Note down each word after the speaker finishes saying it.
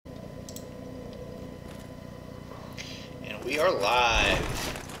We are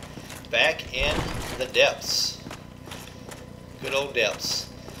live. Back in the depths. Good old depths.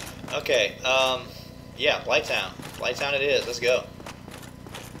 Okay, yeah, Blighttown. Blighttown it is. Let's go.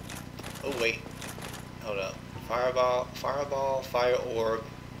 Oh, wait. Hold up. Fireball, fire orb,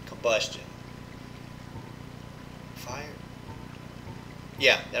 combustion. Fire?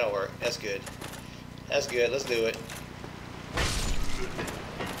 Yeah, that'll work. That's good. That's good. Let's do it.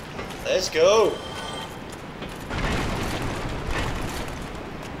 Let's go.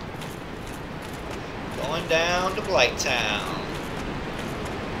 Going down to Blighttown.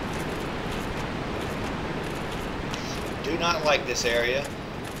 Do not like this area.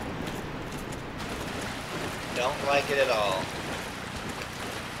 Don't like it at all.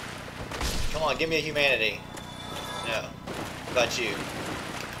 Come on, give me a humanity. No. How about you?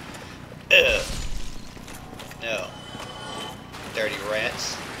 Ugh. No. Dirty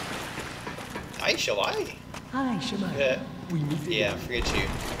rats. Hi, Shawai. Hi, Shemai. We meet again. Yeah, forget you.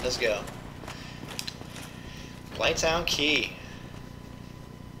 Let's go. Blighttown Key.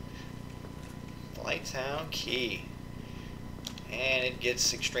 Blighttown Key. And it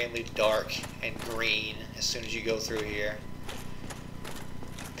gets extremely dark and green as soon as you go through here.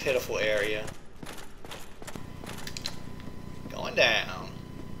 Pitiful area. Going down.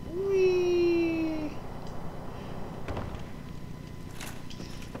 Whee!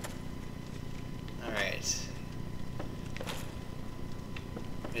 Alright.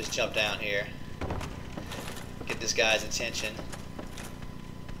 Just jump down here. Get this guy's attention.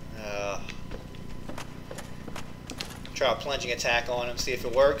 Try a plunging attack on him, see if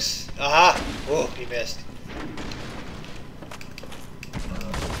it works. Aha! Whoa, he missed. I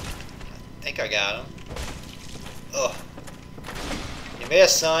think I got him. Ugh. You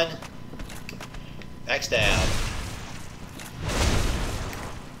missed, son. Backstab.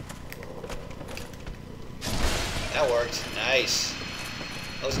 That worked. Nice.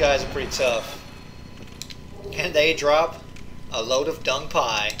 Those guys are pretty tough. And they drop a load of dung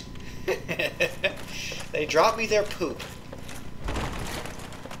pie. They drop me their poop.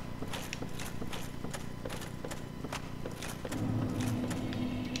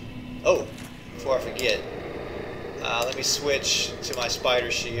 Oh, before I forget, let me switch to my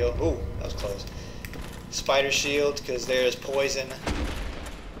spider shield. Ooh, that was close. Spider shield, because there's poison,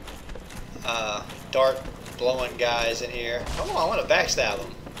 dark blowing guys in here. Come on, I want to backstab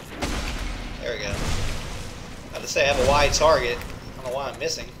them. There we go. I have to say I have a wide target. I don't know why I'm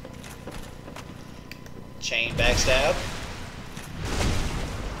missing. Chain backstab.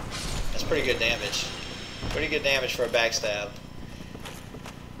 That's pretty good damage. Pretty good damage for a backstab.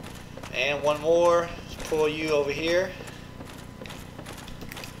 And one more. Let's pull you over here.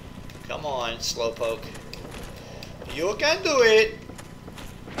 Come on, slowpoke. You can do it.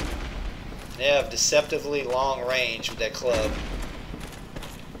 They have deceptively long range with that club.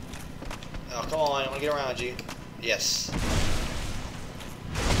 Oh, come on. I want to get around you. Yes.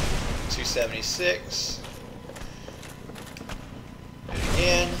 276. Do it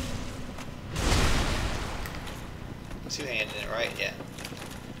again. Two-handed it, right? Yeah.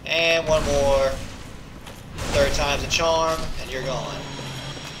 And one more. Third time's a charm, and you're gone.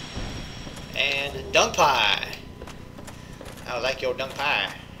 And dung pie. I like your dung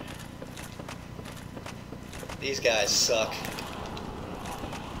pie. These guys suck.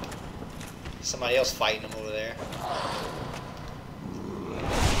 Somebody else fighting them over there.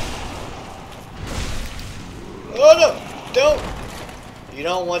 Oh no! Don't! You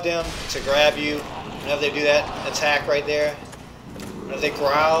don't want them to grab you whenever they do that attack right there. Whenever they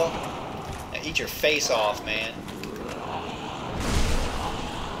growl, now eat your face off, man.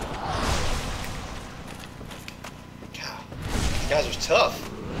 God, these guys are tough.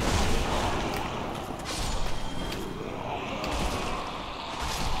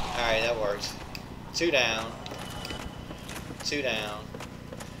 Alright, that works. 2 down. 2 down.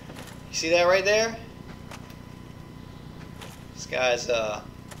 You see that right there? This guy's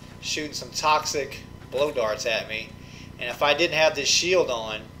shooting some toxic blow darts at me. And if I didn't have this shield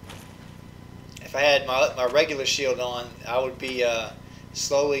on, if I had my regular shield on, I would be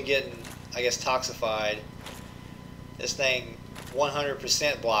slowly getting, I guess, toxified. This thing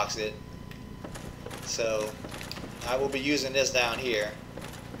 100% blocks it. So I will be using this down here.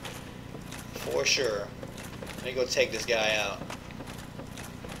 For sure. Let me go take this guy out.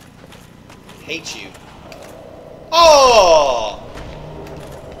 Hate you. Oh!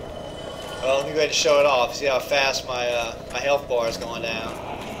 Well, let me go ahead and show it off. See how fast my my health bar is going down.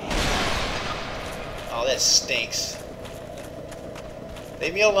 Oh, that stinks.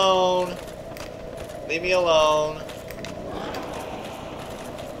 Leave me alone. Leave me alone.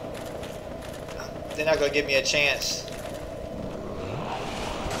 They're not going to give me a chance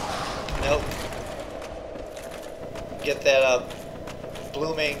Nope. Get that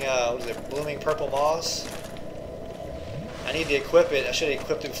blooming, what is it? Blooming purple moss. I need to equip it. I should have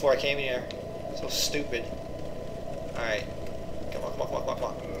equipped it before I came here. So stupid. All right. Come on, come on, come on, come on, come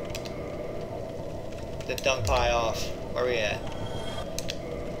on. Get the dung pie off. Where we at?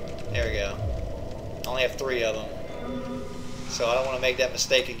 There we go. I only have 3 of them. So I don't want to make that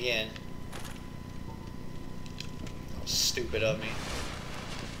mistake again. How stupid of me.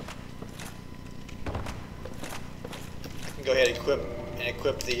 I can go ahead and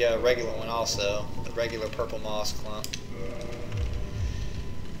equip the regular one also. The regular purple moss clump.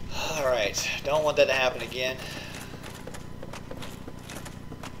 Alright. Don't want that to happen again.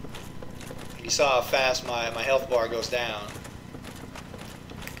 You saw how fast my health bar goes down.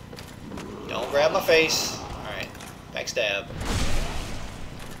 Don't grab my face. Alright. Backstab.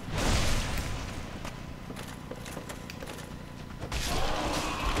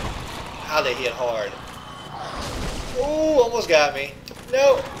 How they hit hard. Ooh, almost got me.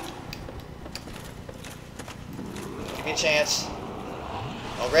 No. Give me a chance.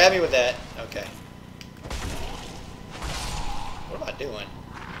 Don't grab me with that. Okay. What am I doing?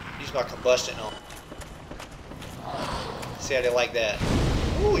 Use my combustion on. See how they like that.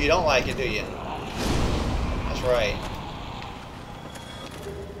 Ooh, you don't like it, do you? That's right.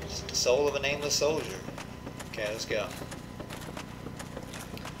 It's the soul of a nameless soldier. Okay, let's go.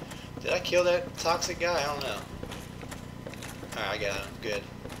 Did I kill that toxic guy? I don't know. Alright, I got him. Good.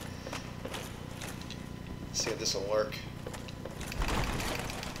 Let's see if this will work.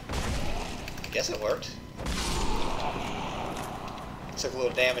 Guess it worked. Took a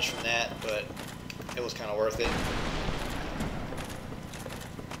little damage from that, but it was kind of worth it.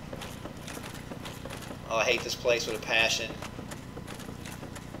 Oh, I hate this place with a passion.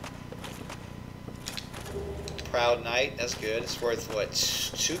 Proud Knight, that's good. It's worth what,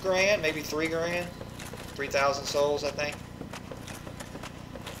 2 grand, maybe 3 grand, 3,000 souls, I think.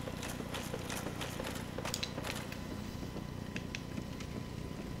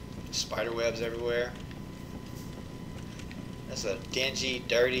 Spider webs everywhere. That's a dingy,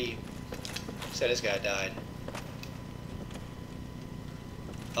 dirty. Said this guy died.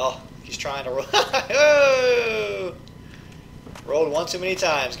 Oh, he's trying to roll. Oh! Rolled one too many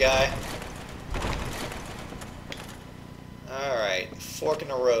times, guy. Alright, fork in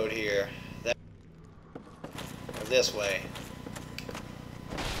the road here. That, or this way.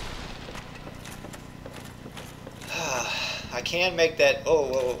 I can make that. Oh,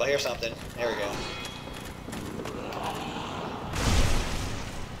 whoa, whoa, I hear something. There we go.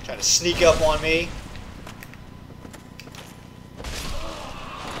 Trying to sneak up on me.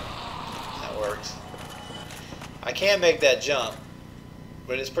 That worked. I can make that jump,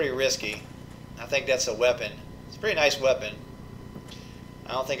 but it's pretty risky. I think that's a weapon. It's a pretty nice weapon.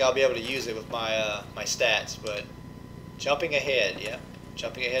 I don't think I'll be able to use it with my my stats, but jumping ahead, yeah.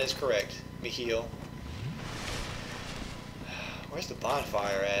 Jumping ahead is correct. Let me heal. Where's the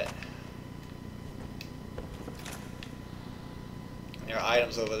bonfire at? There are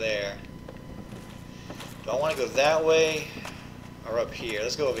items over there. Do I want to go that way or up here?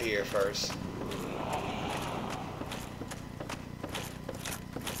 Let's go over here first.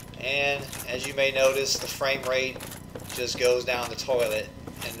 And as you may notice, the frame rate just goes down the toilet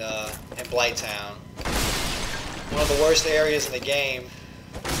in Blighttown. One of the worst areas in the game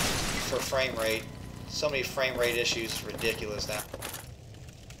for frame rate. So many frame rate issues, it's ridiculous now.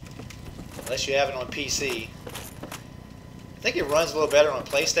 Unless you have it on PC. I think it runs a little better on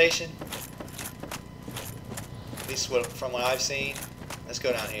PlayStation. At least from what I've seen. Let's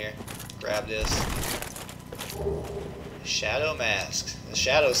go down here. Grab this. Shadow mask. The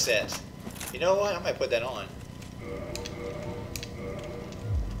shadow set. You know what? I might put that on.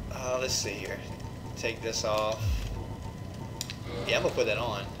 Let's see here. Take this off. Yeah, I'm going to put that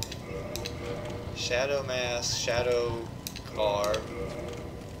on. Shadow mask, shadow garb,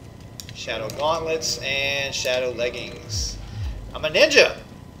 shadow gauntlets, and shadow leggings. I'm a ninja!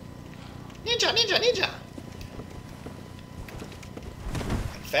 Ninja, ninja, ninja!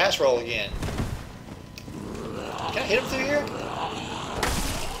 I can fast roll again. Can I hit him through here? I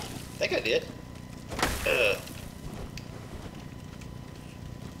think I did. Ugh.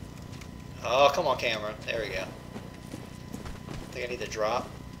 Oh, come on, camera. There we go. I think I need to drop.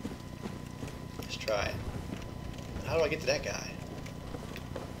 Let's try it. How do I get to that guy?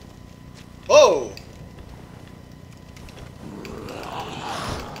 Whoa!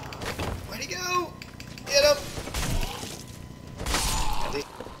 Where'd he go? Get him! At least.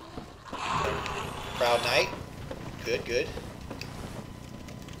 Proud Knight. Good, good.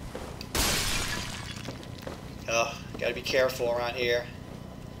 Oh, gotta be careful around here.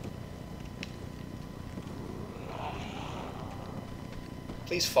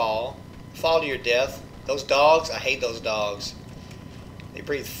 Please fall. Fall to your death. Those dogs, I hate those dogs. They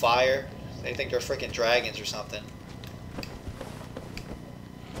breathe fire. They think they're freaking dragons or something.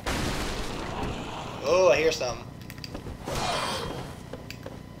 Oh, I hear something.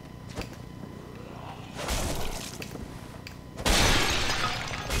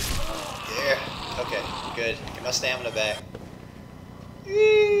 There. Okay, good. Get my stamina back.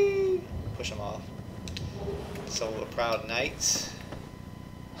 Whee! Push them off. Soul of a Proud Knight.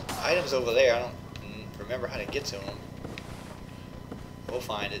 Items over there. I don't remember how to get to them. We'll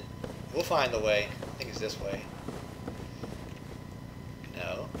find it. We'll find the way. I think it's this way.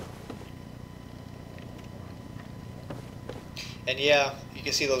 No. And yeah, you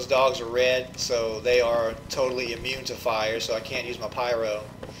can see those dogs are red, so they are totally immune to fire, so I can't use my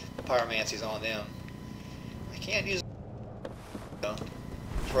pyromancy's on them. I can't use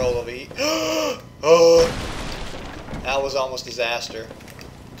roll over here. Oh, that was almost disaster.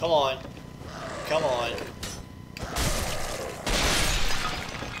 Come on. Come on.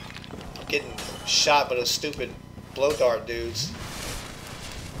 I'm getting shot by those stupid blow dart dudes.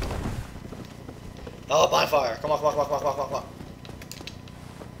 Oh, bonfire. Come on, come on, come on, come on, come on, come on.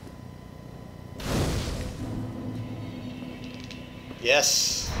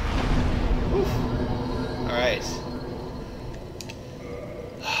 Yes. Alright.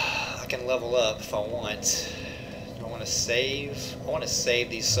 I can level up if I want. Do I want to save? I want to save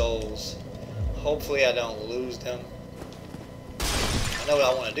these souls. Hopefully I don't lose them. I know what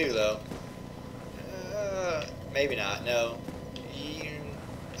I want to do though. Maybe not. No.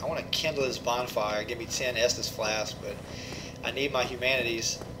 I want to kindle this bonfire. Give me 10 Estus flasks, but I need my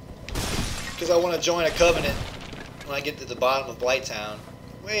humanities because I want to join a covenant when I get to the bottom of Blighttown,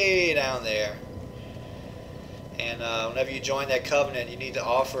 way down there. And whenever you join that covenant, you need to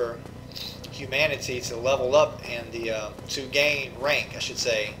offer humanity to level up and to gain rank, I should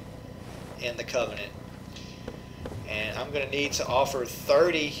say, in the covenant. And I'm going to need to offer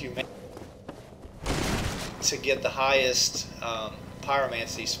 30 humanity to get the highest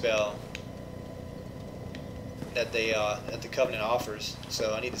pyromancy spell that the covenant offers.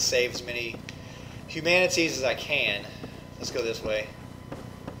 So I need to save as many humanities as I can. Let's go this way.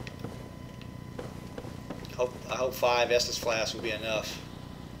 I hope 5 Estus flasks will be enough.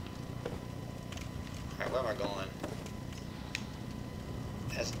 Alright, where am I going?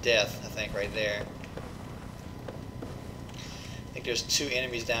 That's death, I think, right there. I think there's 2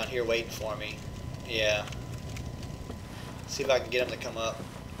 enemies down here waiting for me. Yeah. See if I can get them to come up.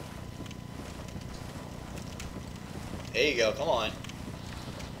 There you go, come on.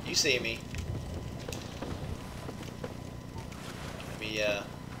 You see me. Let me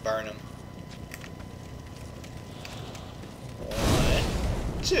burn them.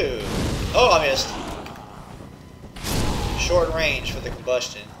 1, 2. Oh, I missed. Short range for the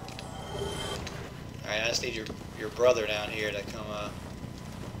combustion. Alright, I just need your brother down here to come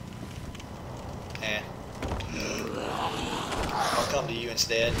I'll come to you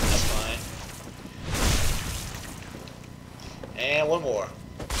instead. That's fine. And one more.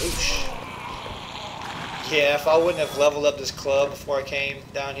 Oosh. Yeah, if I wouldn't have leveled up this club before I came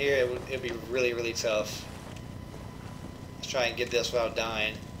down here, it'd be really, really tough. Let's try and get this without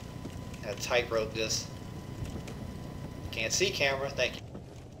dying. I tightrope this. Can't see camera. Thank you.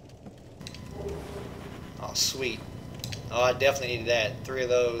 Oh, sweet. Oh, I definitely needed that. 3 of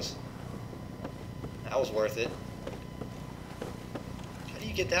those. That was worth it. How do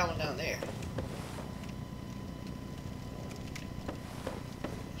you get that one down there?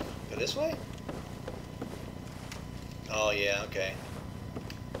 Go this way? Oh, yeah, okay.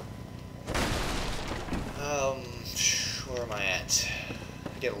 Where am I at?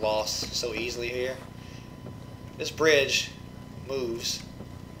 I get lost so easily here. This bridge moves.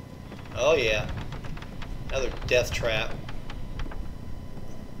 Oh, yeah. Another death trap.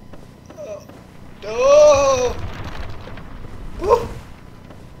 Oh! Woo!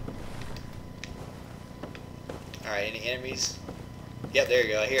 Alright, any enemies? Yep, there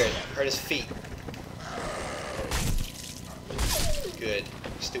you go. I hear it. I heard his feet. Good.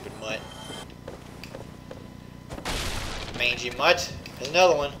 Stupid mutt. Mangy mutt. There's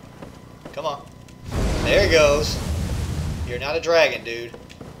another one. Come on. There he goes. You're not a dragon, dude.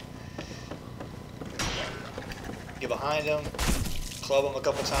 Get behind him. Club him a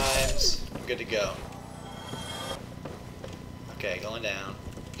couple times. I'm good to go. Okay, going down.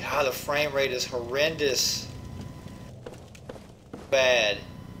 God, the frame rate is horrendous. Bad.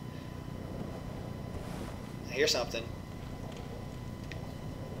 I hear something.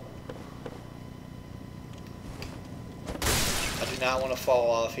 I do not want to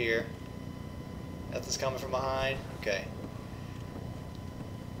fall off here. Nothing's coming from behind. Okay.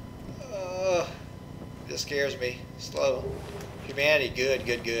 This scares me. Slow. Humanity, good,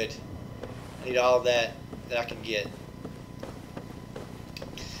 good, good. I need all of that I can get.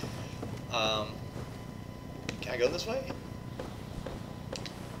 Can I go this way?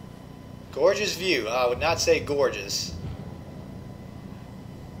 Gorgeous view. I would not say gorgeous.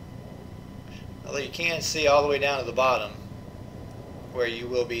 Although you can see all the way down to the bottom, where you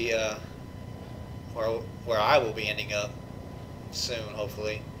will be, where I will be ending up soon,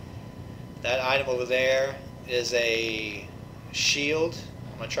 hopefully. That item over there is a shield.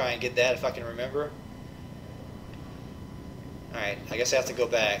 I'm gonna try and get that if I can remember. Alright, I guess I have to go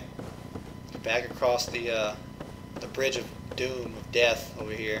back. Back across the bridge of doom, of death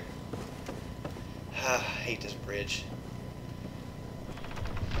over here. I hate this bridge.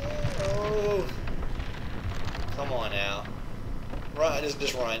 Oh, come on now. Run,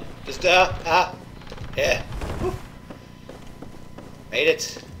 just run. Just, yeah. Whew. Made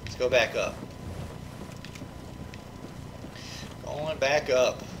it. Let's go back up. Going back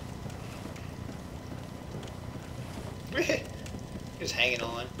up. Just hanging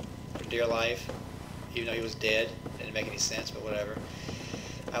on for dear life, even though he was dead. Didn't make any sense, but whatever.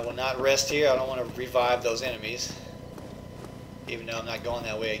 I will not rest here. I don't want to revive those enemies. Even though I'm not going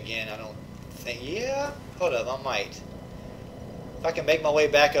that way again, I don't think... Yeah, hold up, I might. If I can make my way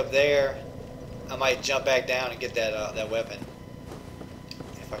back up there, I might jump back down and get that that weapon.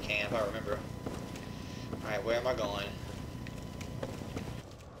 If I can, if I remember. Alright, where am I going?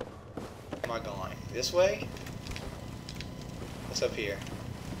 Where am I going? This way? What's up here?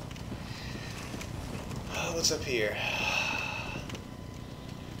 Oh, what's up here?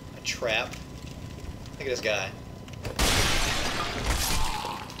 A trap. Look at this guy.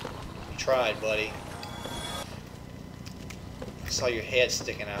 You tried, buddy. I saw your head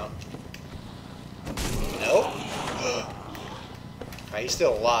sticking out. Nope. Alright, he's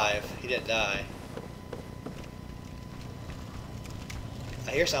still alive. He didn't die.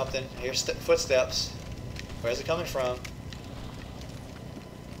 I hear something. I hear footsteps. Where's it coming from?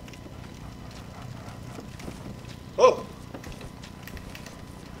 Whoa!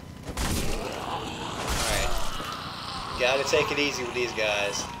 Alright. Gotta take it easy with these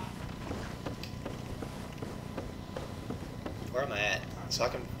guys. Where am I at? So I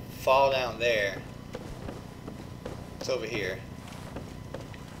can fall down there. It's over here.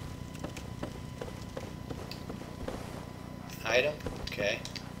 Item? Okay.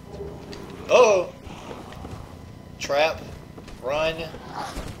 Oh! Trap. Run.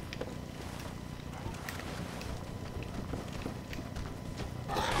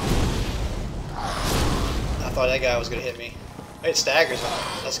 I thought that guy was going to hit me. It staggers him.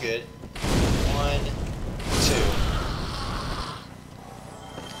 That's good. 1, 2.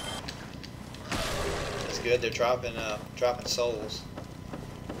 That's good. They're dropping souls.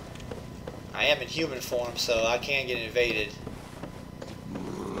 I am in human form, so I can get invaded.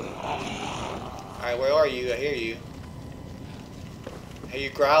 Alright, where are you? I hear you. I hear you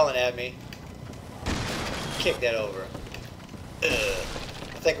growling at me. Kick that over. Ugh.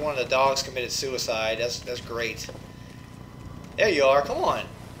 I think one of the dogs committed suicide. That's great. There you are. Come on.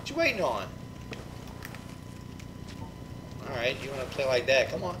 What you waiting on? Alright, you want to play like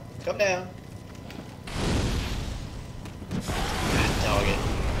that. Come on. Come down. God, dog it.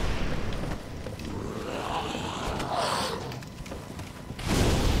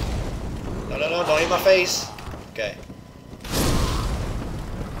 No, no, no. Don't hit my face. Okay.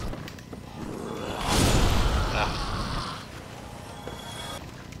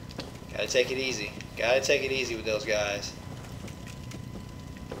 Gotta take it easy. Gotta take it easy with those guys.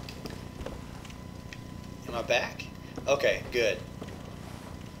 Am I back? Okay, good.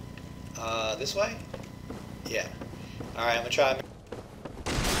 This way? Yeah. Alright, I'm gonna try.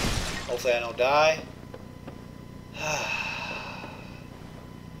 Hopefully I don't die.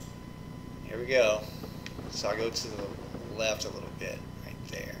 Here we go. So I'll go to the left a little bit. Right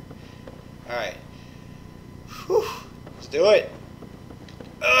there. Alright. Whew. Let's do it.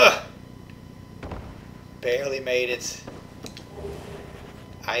 Ugh! Barely made it.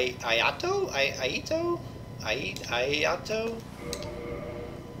 Ayato? Ayato?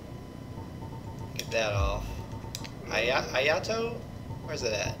 Get that off. Ayato? Where's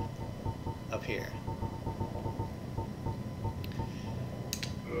it at? Up here.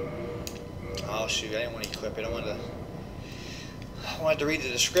 Oh shoot, I didn't want to equip it. I wanted to read the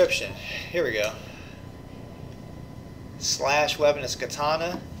description. Here we go. Slash weapon is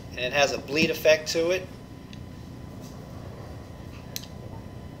katana, and it has a bleed effect to it.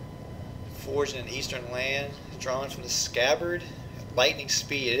 Forged in an eastern land, drawn from the scabbard. Lightning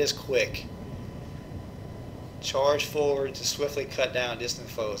speed, it is quick. Charge forward to swiftly cut down distant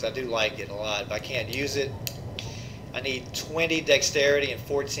foes. I do like it a lot, but I can't use it. I need 20 dexterity and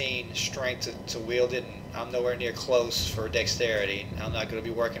 14 strength to wield it, and I'm nowhere near close for dexterity. I'm not going to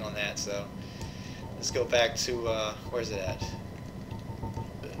be working on that, so let's go back to, where's it at?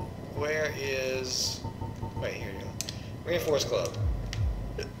 Where is, wait, here you go. Reinforced Club.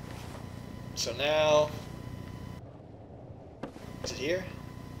 So now, is it here?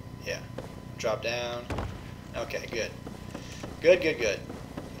 Yeah. Drop down. Okay, good. Good.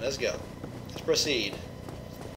 Let's go. Let's proceed.